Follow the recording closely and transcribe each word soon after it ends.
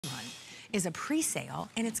is a pre-sale,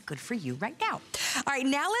 and it's good for you right now. All right,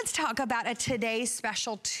 now let's talk about a today's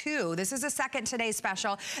special too. This is a second today's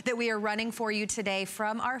special that we are running for you today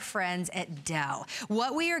from our friends at Dell.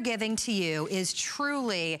 What we are giving to you is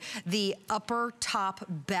truly the upper top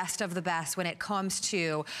best of the best when it comes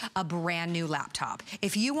to a brand new laptop.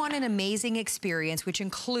 If you want an amazing experience, which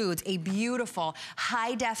includes a beautiful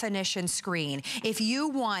high definition screen, if you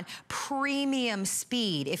want premium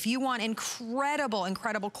speed, if you want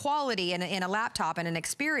incredible quality in a laptop and an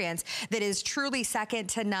experience that is truly second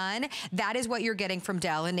to none, that is what you're getting from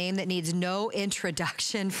Dell, a name that needs no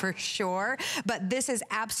introduction for sure. But this is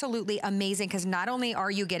absolutely amazing because not only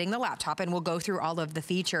are you getting the laptop, and we'll go through all of the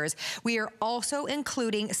features, we are also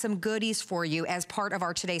including some goodies for you as part of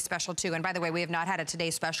our today's special too. And by the way, we have not had a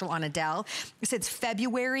today's special on a Dell since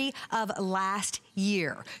February of last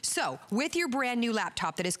year. So with your brand new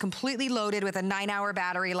laptop that is completely loaded with a 9-hour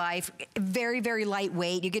battery life, very, very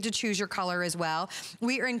lightweight, you get to choose your color as well.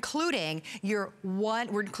 We are including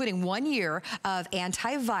we're including 1 year of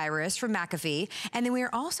antivirus from McAfee, and then we are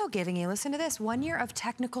also giving you, listen to this, 1 year of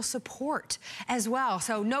technical support as well.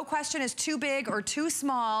 So no question is too big or too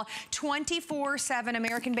small, 24/7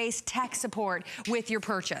 American-based tech support with your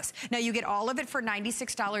purchase. Now you get all of it for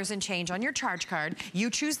 $96 and change on your charge card. You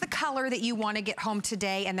choose the color that you want to get home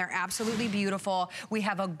today, and they're absolutely beautiful. We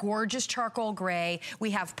have a gorgeous charcoal gray.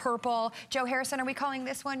 We have purple. Joe Harrison, are we calling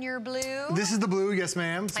this one your blue? This is the blue, yes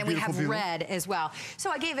ma'am. And we have red as well. So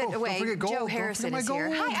I gave it away. Joe Harrison is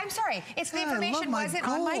here. Hi, I'm sorry. It's the information wasn't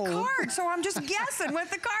on my card, so I'm just guessing what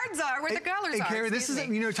the cards are, what the colors are. Carrie, this is,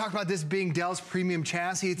 you know, talk about this being Dell's premium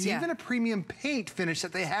chassis. It's even a premium paint finish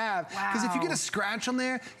that they have. Because if you get a scratch on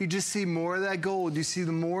there, you just see more of that gold. You see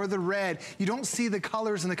more of the red. You don't see the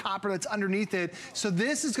colors and the copper that's underneath it. So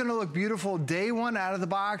this is going to look beautiful day one out of the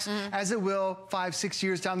box, as it will 5-6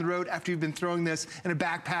 years down the road after you've been throwing this in a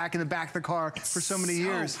backpack in the back of the car for so many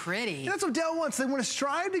years. Pretty. And that's what Dell wants. They want to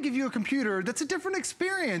strive to give you a computer that's a different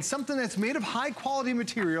experience, something that's made of high quality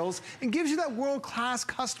materials and gives you that world-class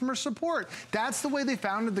customer support. That's the way they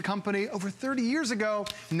founded the company over 30 years ago,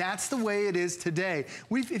 and that's the way it is today.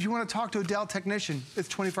 If you want to talk to a Dell technician, it's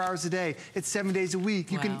 24 hours a day. It's 7 days a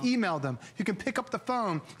week. You can email them. You can pick up the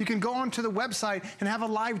phone. You can go onto the website and have a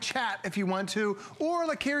live chat if you want to. Or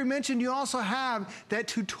like Carrie mentioned, you also have that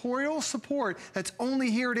tutorial support that's only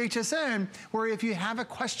here at HSN, where if you have a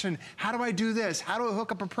question, how do I do this? How do I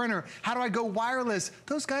hook up a printer? How do I go wireless?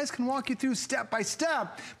 Those guys can walk you through step by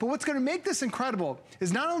step. But what's going to make this incredible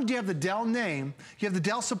is not only do you have the Dell name, you have the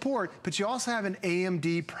Dell support, but you also have an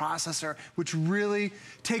AMD processor, which really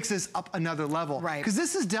takes this up another level. Right. Because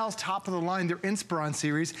this is Dell's top of the line, their Inspiron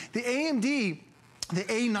series. The AMD, the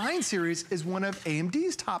A9 series is one of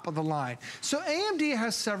AMD's top of the line. So AMD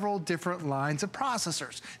has several different lines of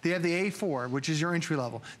processors. They have the A4, which is your entry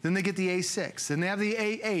level. Then they get the A6, then they have the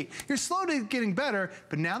A8. You're slowly getting better,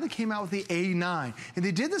 but now they came out with the A9. And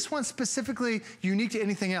they did this one specifically unique to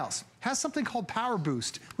anything else. Has something called Power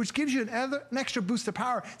Boost, which gives you an extra boost of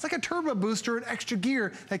power. It's like a turbo booster, an extra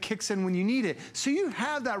gear that kicks in when you need it. So you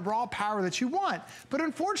have that raw power that you want. But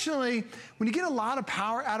unfortunately, when you get a lot of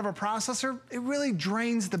power out of a processor, it really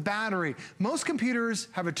drains the battery. Most computers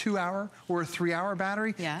have a 2-hour or a 3-hour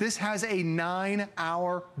battery. This has a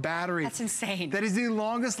 9-hour battery. That's insane. That is the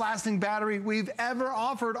longest lasting battery we've ever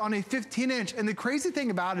offered on a 15-inch. And the crazy thing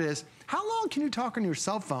about it is, how long can you talk on your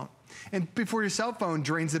cell phone? And before your cell phone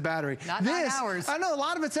drains the battery. Not 9 hours. I know a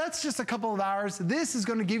lot of it, that's just a couple of hours. This is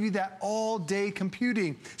going to give you that all day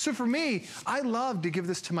computing. So for me, I love to give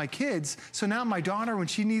this to my kids. So now my daughter, when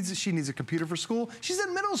she needs a computer for school, she's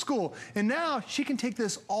in middle school. And now she can take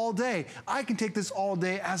this all day. I can take this all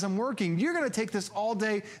day as I'm working. You're going to take this all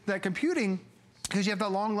day, that computing, because you have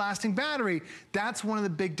that long-lasting battery. That's one of the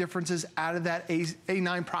big differences out of that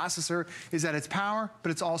A9 processor, is that it's power,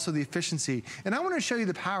 but it's also the efficiency. And I want to show you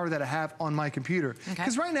the power that I have on my computer.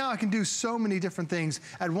 Because right now I can do so many different things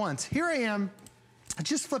at once. Here I am,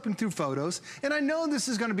 just flipping through photos, and I know this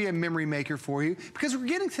is going to be a memory maker for you, because we're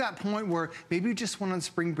getting to that point where maybe you just went on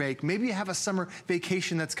spring break, maybe you have a summer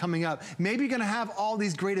vacation that's coming up, maybe you're going to have all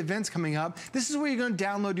these great events coming up. This is where you're going to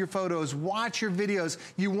download your photos, watch your videos.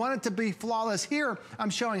 You want it to be flawless. Here, I'm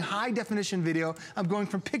showing high definition video. I'm going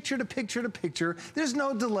from picture to picture to picture. There's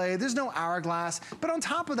no delay, there's no hourglass, but on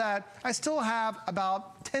top of that, I still have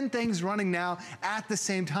about 10 things running now at the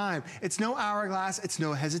same time. It's no hourglass, it's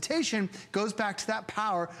no hesitation. Goes back to that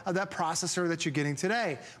power of that processor that you're getting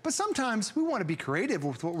today. But sometimes we want to be creative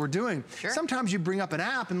with what we're doing. Sure. Sometimes you bring up an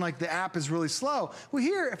app and like the app is really slow. Well,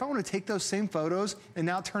 here, if I want to take those same photos and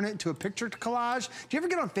now turn it into a picture collage, do you ever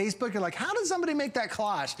get on Facebook, you're like, how did somebody make that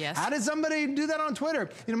collage? Yes. How did somebody do that on Twitter?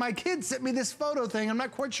 You know, my kids sent me this photo thing. I'm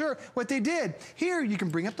not quite sure what they did. Here, you can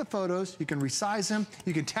bring up the photos, you can resize them,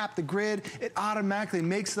 you can tap the grid, it automatically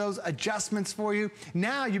makes those adjustments for you.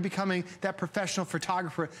 Now you're becoming that professional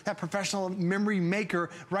photographer, that professional memory maker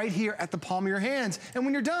right here at the palm of your hands. And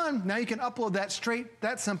when you're done, now you can upload that straight,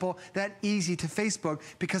 that simple, that easy to Facebook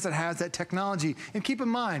because it has that technology. And keep in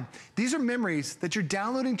mind, these are memories that you're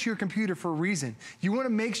downloading to your computer for a reason. You want to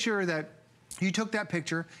make sure that you took that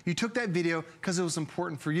picture, you took that video because it was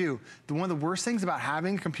important for you. One of the worst things about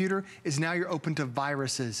having a computer is now you're open to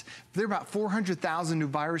viruses. There are about 400,000 new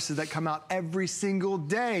viruses that come out every single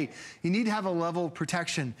day. You need to have a level of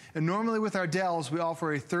protection. And normally with our Dells, we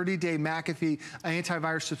offer a 30-day McAfee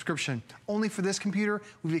antivirus subscription. Only for this computer,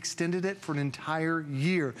 we've extended it for an entire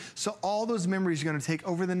year. So all those memories you're going to take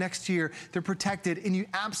over the next year, they're protected, and you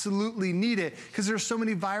absolutely need it because there's so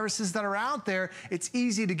many viruses that are out there. It's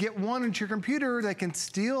easy to get one into your computer that can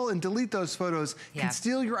steal and delete those photos, can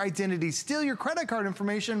steal your identity, steal your credit card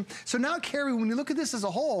information. So now, Carrie, when you look at this as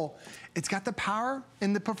a whole, it's got the power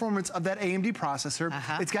and the performance of that AMD processor.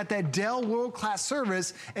 It's got that Dell world-class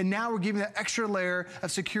service, and now we're giving that extra layer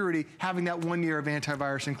of security, having that 1 year of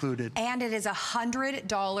antivirus included. And it is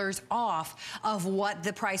 $100 off of what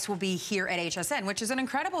the price will be here at HSN, which is an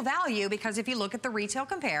incredible value because if you look at the retail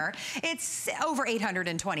compare, it's over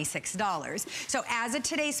 $826. So as a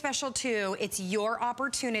today's special too, it's your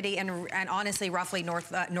opportunity, and honestly, roughly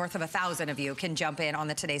north of 1,000 of you can jump in on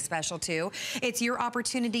the today's special too. It's your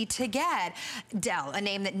opportunity to get Dell, a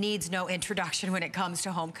name that needs no introduction when it comes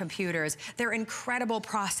to home computers. Their incredible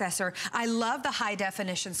processor. I love the high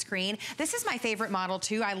definition screen. This is my favorite model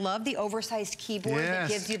too. I love the oversized keyboard that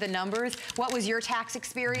gives you the numbers. What was your tax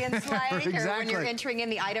experience like? Exactly. Or when you're entering in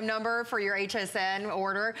the item number for your HSN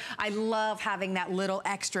order? I love having that little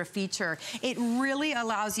extra feature. It really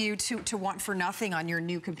allows you to want for nothing on your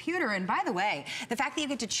new computer. And by the way, the fact that you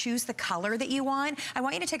get to choose the color that you want, I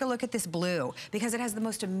want you to take a look at this blue because it has the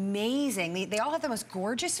most amazing, they all have the most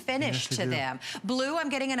gorgeous finish to them. Blue, I'm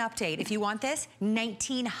getting an update. If you want this,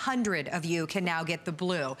 1,900 of you can now get the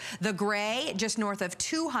blue. The gray, just north of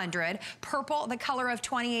 200. Purple, the color of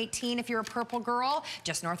 2018, if you're a purple girl,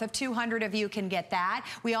 just north of 200 of you can get that.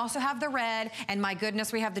 We also have the red, and my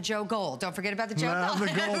goodness, we have the Joe Gold. Don't forget about the Joe Gold.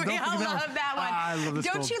 We all love that one. I love this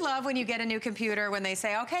Don't you love when you get a new computer when they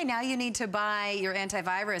say, okay, now you need to buy your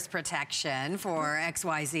antivirus protection for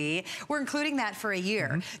XYZ. We're including that for a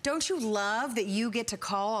year. Don't you love that you get to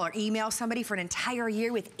call or email somebody for an entire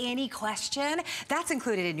year with any question? That's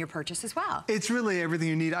included in your purchase as well. It's really everything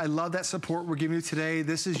you need. I love that support we're giving you today.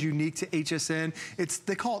 This is unique to HSN.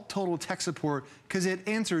 They call it total tech support because it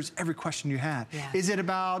answers every question you have. Is it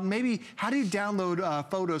about maybe how do you download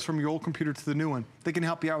photos from your old computer to the new one? They can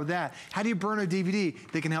help you out with that. How do you burn a DVD?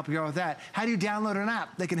 They can help you out with that. How do you download an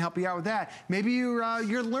app? They can help you out with that. Maybe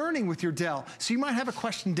you're learning with your Dell. So you might have a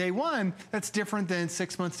question day one that's different than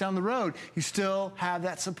 6 months down the road. You still have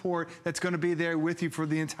that support that's going to be there with you for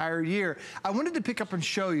the entire year. I wanted to pick up and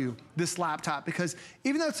show you this laptop because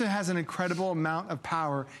even though it has an incredible amount of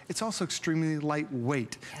power, it's also extremely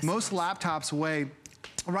lightweight. Most laptops weigh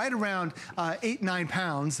right around 8-9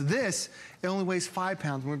 pounds. This, it only weighs 5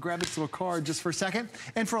 pounds. I'm gonna grab this little card just for a second.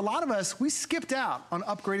 And for a lot of us, we skipped out on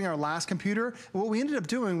upgrading our last computer. And what we ended up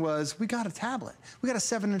doing was we got a tablet. We got a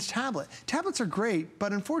 7-inch tablet. Tablets are great,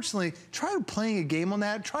 but unfortunately, try playing a game on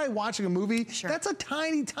that, try watching a movie. That's a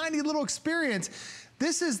tiny, tiny little experience.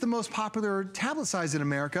 This is the most popular tablet size in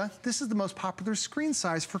America. This is the most popular screen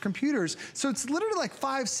size for computers. So it's literally like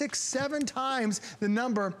 5, 6, 7 times the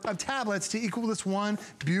number of tablets to equal this one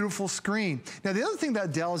beautiful screen. Now, the other thing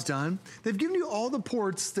that Dell has done, they've given you all the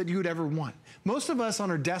ports that you would ever want. Most of us on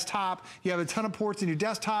our desktop, you have a ton of ports in your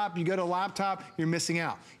desktop, you go to a laptop, you're missing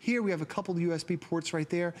out. Here we have a couple of USB ports right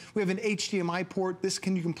there. We have an HDMI port.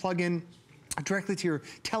 You can plug in directly to your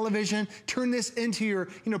television, turn this into your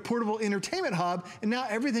portable entertainment hub, and now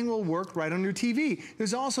everything will work right on your TV.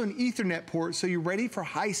 There's also an Ethernet port, so you're ready for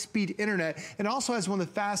high-speed internet. It also has one of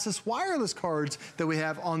the fastest wireless cards that we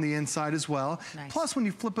have on the inside as well. Plus, when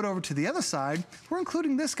you flip it over to the other side, we're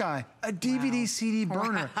including this guy, a DVD CD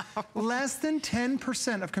burner. Less than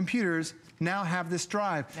 10% of computers now have this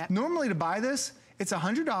drive. Normally, to buy this, It's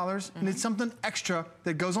 $100, and it's something extra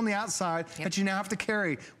that goes on the outside that you now have to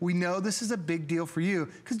carry. We know this is a big deal for you,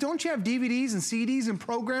 because don't you have DVDs and CDs and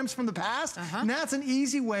programs from the past? And that's an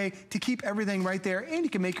easy way to keep everything right there, and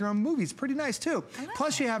you can make your own movies. Pretty nice too.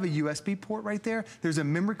 Plus you have a USB port right there. There's a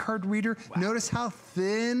memory card reader. Notice how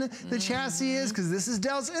thin the chassis is, because this is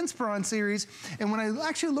Dell's Inspiron series. And when I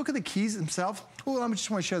actually look at the keys themselves, I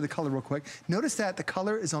just want to show the color real quick. Notice that the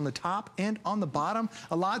color is on the top and on the bottom.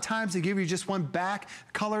 A lot of times they give you just one back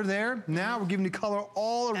color there. Now we're giving you color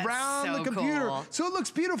all around the computer. Cool. So it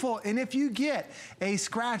looks beautiful. And if you get a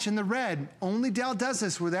scratch in the red, only Dell does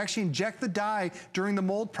this, where they actually inject the dye during the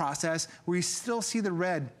mold process, where you still see the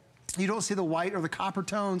red. You don't see the white or the copper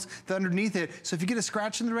tones that underneath it. So if you get a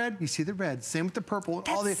scratch in the red, you see the red. Same with the purple and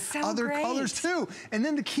all the other colors too. And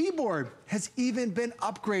then the keyboard has even been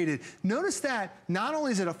upgraded. Notice that not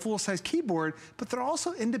only is it a full-size keyboard, but they're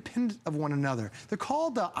also independent of one another. They're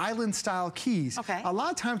called the island-style keys. A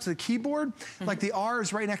lot of times the keyboard, like the R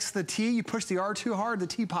is right next to the T, you push the R too hard, the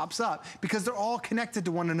T pops up, because they're all connected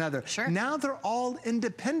to one another. Now they're all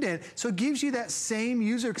independent, so it gives you that same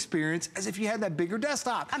user experience as if you had that bigger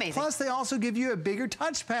desktop. Amazing. Plus, they also give you a bigger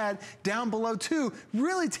touchpad down below too,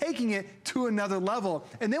 really taking it to another level.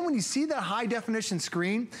 And then when you see that high definition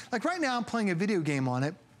screen, like right now I'm playing a video game on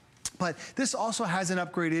it, but this also has an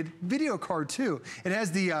upgraded video card too. It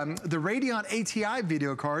has the Radeon ATI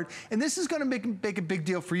video card, and this is gonna make a big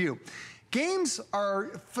deal for you. Games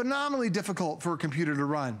are phenomenally difficult for a computer to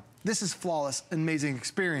run. This is flawless, amazing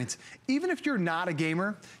experience. Even if you're not a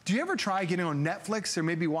gamer, do you ever try getting on Netflix or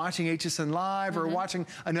maybe watching HSN Live or watching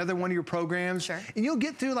another one of your programs? And you'll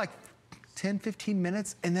get through like 10, 15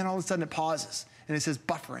 minutes, and then all of a sudden it pauses and it says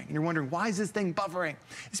buffering. And you're wondering, why is this thing buffering?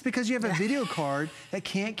 It's because you have a video card that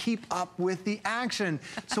can't keep up with the action.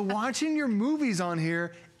 So watching your movies on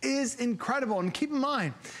here is incredible. And keep in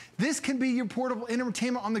mind, this can be your portable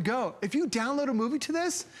entertainment on the go. If you download a movie to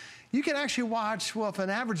this, you can actually watch, well, if an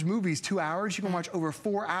average movie is 2 hours, you can watch over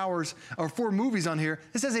 4 hours or 4 movies on here.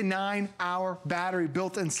 This has a 9-hour battery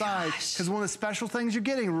built inside, because one of the special things you're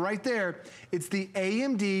getting right there, it's the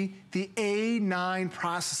AMD, the A9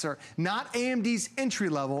 processor, not AMD's entry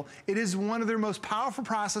level. It is one of their most powerful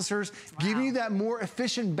processors, giving you that more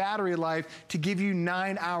efficient battery life to give you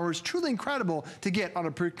 9 hours. Truly incredible to get on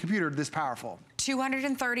a computer this powerful.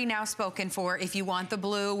 230 now spoken for. If you want the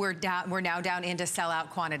blue, we're now down into sellout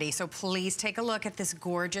quantity. So please take a look at this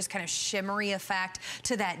gorgeous kind of shimmery effect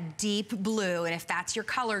to that deep blue. And if that's your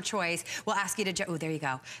color choice, we'll ask you to, oh, there you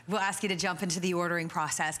go. We'll ask you to jump into the ordering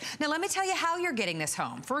process. Now, let me tell you how you're getting this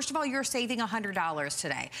home. First of all, you're saving $100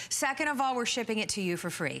 today. Second of all, we're shipping it to you for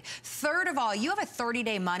free. Third of all, you have a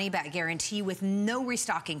 30-day money-back guarantee with no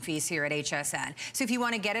restocking fees here at HSN. So if you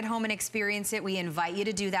want to get it home and experience it, we invite you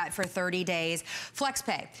to do that for 30 days.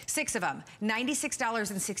 FlexPay, 6 of them,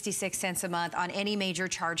 $96.66 a month on any major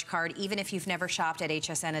charge card, even if you've never shopped at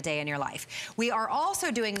HSN a day in your life. We are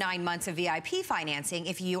also doing 9 months of VIP financing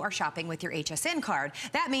if you are shopping with your HSN card.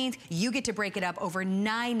 That means you get to break it up over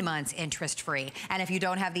 9 months interest-free. And if you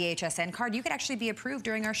don't have the HSN card, you could actually be approved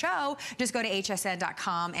during our show. Just go to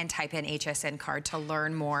hsn.com and type in HSN card to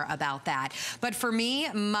learn more about that. But for me,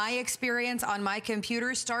 my experience on my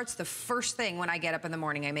computer starts the first thing when I get up in the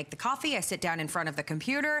morning. I make the coffee, I sit down in front of the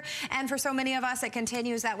computer, and for so many of us, it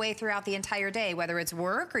continues that way throughout the entire day, whether it's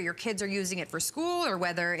work or your kids are using it for school, or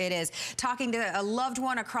whether it is talking to a loved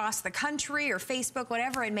one across the country or Facebook,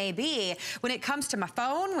 whatever it may be. When it comes to my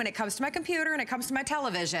phone, when it comes to my computer, and it comes to my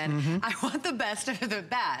television, I want the best of the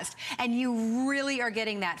best. And you really are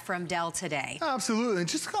getting that from Dell today. Absolutely. And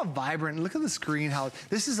just look how vibrant. Look at the screen. How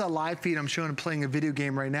this is a live feed I'm showing playing a video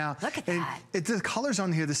game right now. Look at and that. The colors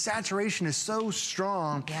on here, the saturation is so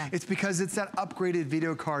strong. It's because it's that upgraded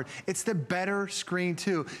video card. It's the better screen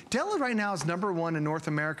too. Dell right now is #1 in North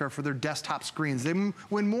America for their desktop screens. They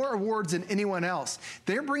win more awards than anyone else.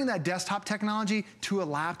 They're bringing that desktop technology to a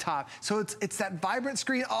laptop. So it's that vibrant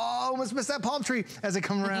screen. Oh, almost missed that palm tree as I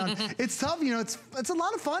come around. It's tough, you know, it's a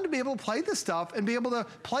lot of fun to be able to play this stuff and be able to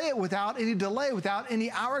play it without any delay, without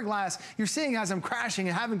any hourglass. You're seeing as I'm crashing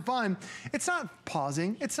and having fun. It's not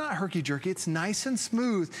pausing, it's not herky-jerky, it's nice and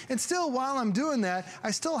smooth. And still, while I'm doing that,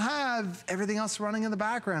 I still have everything else running in the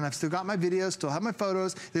background. I've still got my videos, still have my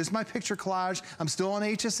photos, there's my picture collage, I'm still on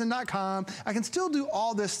hsn.com. I can still do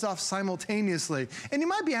all this stuff simultaneously. And you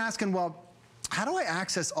might be asking, well, how do I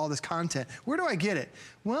access all this content? Where do I get it?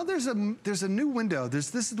 Well, there's a new window.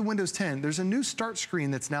 This is the Windows 10. There's a new start screen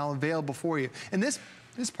that's now available for you. And this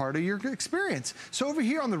is part of your experience. So over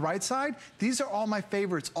here on the right side, these are all my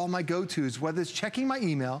favorites, all my go-tos, whether it's checking my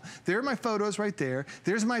email, there are my photos right there,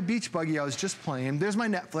 there's my beach buggy I was just playing, there's my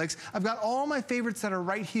Netflix, I've got all my favorites that are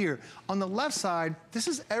right here. On the left side, this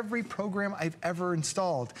is every program I've ever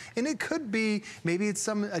installed. And it could be, maybe it's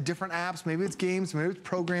some different apps, maybe it's games, maybe it's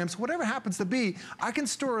programs, whatever it happens to be, I can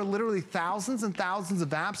store literally thousands and thousands of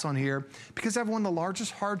apps on here because I have one of the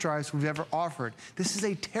largest hard drives we've ever offered. This is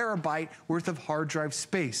a terabyte worth of hard drive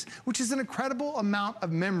space, which is an incredible amount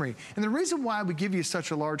of memory. And the reason why we give you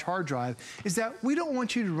such a large hard drive is that we don't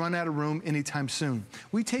want you to run out of room anytime soon.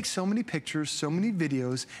 We take so many pictures, so many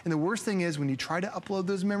videos, and the worst thing is when you try to upload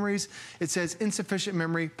those memories, it says insufficient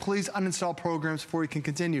memory, please uninstall programs before you can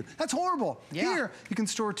continue. That's horrible. Yeah. Here, you can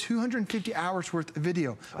store 250 hours worth of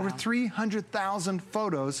video, over 300,000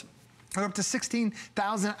 photos, or up to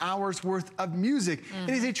 16,000 hours worth of music.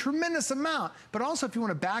 It is a tremendous amount. But also, if you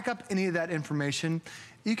want to back up any of that information,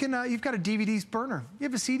 you can, you've got a DVD burner. You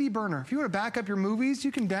have a CD burner. If you want to back up your movies,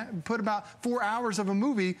 you can put about 4 hours of a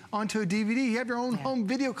movie onto a DVD. You have your own home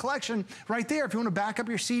video collection right there. If you want to back up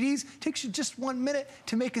your CDs, it takes you just 1 minute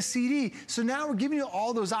to make a CD. So now we're giving you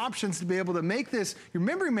all those options to be able to make this your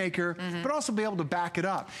memory maker, but also be able to back it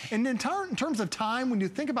up. And in terms of time, when you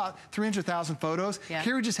think about 300,000 photos,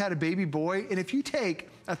 here we just had a baby boy, and if you take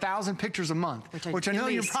 1,000 pictures a month, which I know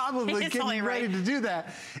you're probably getting ready to do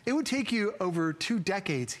that, it would take you over 2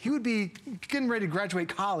 decades. He would be getting ready to graduate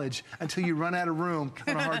college until you run out of room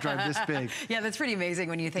on a hard drive this big. Yeah, that's pretty amazing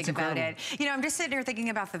when you think about it. You know, I'm just sitting here thinking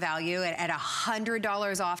about the value at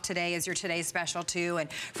 $100 off today is your today's special too,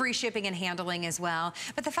 and free shipping and handling as well.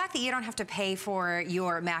 But the fact that you don't have to pay for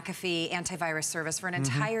your McAfee antivirus service for an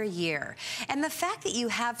entire year, and the fact that you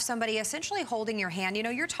have somebody essentially holding your hand, you know,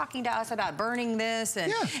 you're talking to us about burning this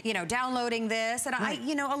and, you know, downloading this, and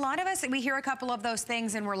you know, a lot of us, we hear a couple of those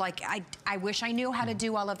things and we're like, I wish I knew how to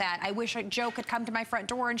do all of that. I wish Joe could come to my front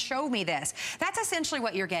door and show me this. That's essentially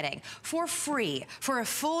what you're getting. For free, for a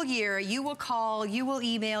full year, you will call, you will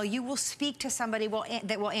email, you will speak to somebody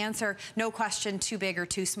that will answer no question too big or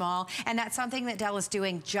too small. And that's something that Dell is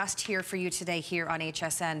doing just here for you today here on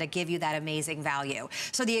HSN to give you that amazing value.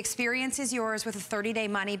 So the experience is yours with a 30-day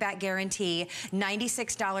money-back guarantee,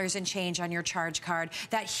 $96 and change on your charge card,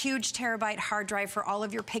 that huge terabyte hard drive for all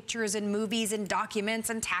of your pictures and movies and documents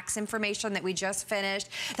and tax information that we just finished,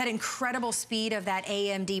 that incredible speed of that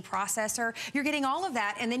AMD processor. You're getting all of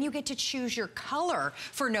that, and then you get to choose your color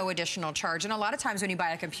for no additional charge. And a lot of times when you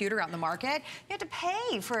buy a computer out in the market, you have to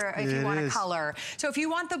pay for if you want a color. So if you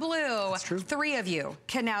want the blue, 3 of you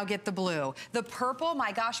can now get the blue. The purple,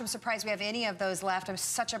 my gosh, I'm surprised we have any of those left. I'm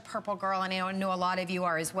such a purple girl, and I know a lot of you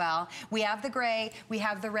are as well. We have the gray, we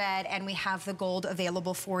have the red, and we have the gold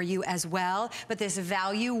available for you as well. But this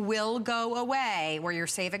value will go away, where you're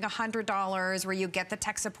saving $100, where you get the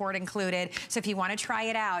tech support included. So if you want to try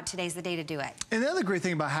it out, today's the day to do it. And the other great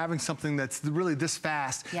thing about having something that's really this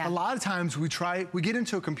fast, a lot of times we get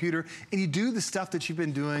into a computer and you do the stuff that you've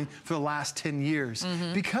been doing for the last 10 years.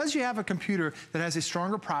 Because you have a computer that has a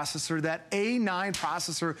stronger processor, that A9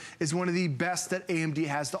 processor is one of the best that AMD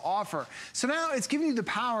has to offer. So now it's giving you the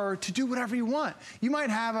power to do whatever you want. You might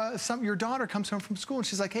have your daughter comes home from school and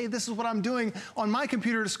she's like, hey, this is what I'm doing on my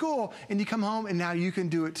computer to school, and you come home and now you can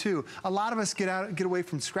do it too. A lot of us get away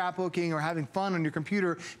from scrapbooking or having fun on your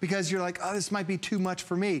computer because you're like, oh, this might be too much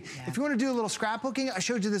for me. If you want to do a little scrapbooking, I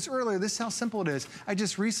showed you this earlier. This is how simple it is. I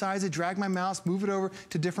just resize it, drag my mouse, move it over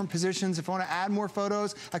to different positions. If I want to add more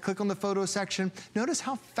photos, I click on the photo section. Notice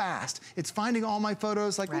how fast it's finding all my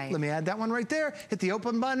photos. Like, let me add that one right there. Hit the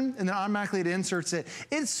open button, and then automatically it inserts it.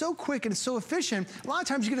 It's so quick and it's so efficient. A lot of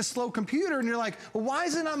times you get a slow computer and you're like, well, why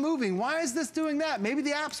is it not moving? Why is this doing that? Maybe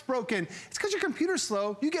the app's broken. It's because your computer's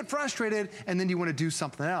slow. You get frustrated, and then you want to do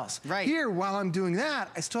something else. Here, while I'm doing that,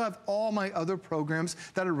 I still have all my other programs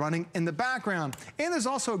that are running in the background. And there's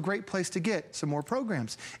also a great place to get some more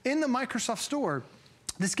programs. In the Microsoft Store,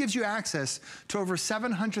 this gives you access to over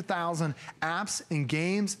 700,000 apps and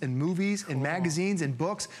games and movies and magazines and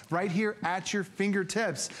books right here at your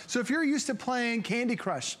fingertips. So if you're used to playing Candy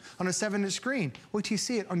Crush on a 7-inch screen, wait till you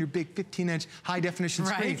see it on your big 15-inch high-definition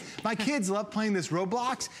screen. My kids love playing this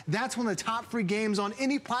Roblox. That's one of the top free games on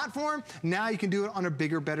any platform. Now you can do it on a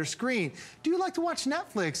bigger, better screen. Do you like to watch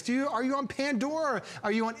Netflix? Are you on Pandora?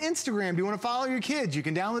 Are you on Instagram? Do you want to follow your kids? You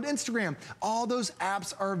can download Instagram. All those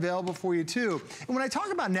apps are available for you too. And when I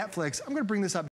talk about Netflix, I'm going to bring this up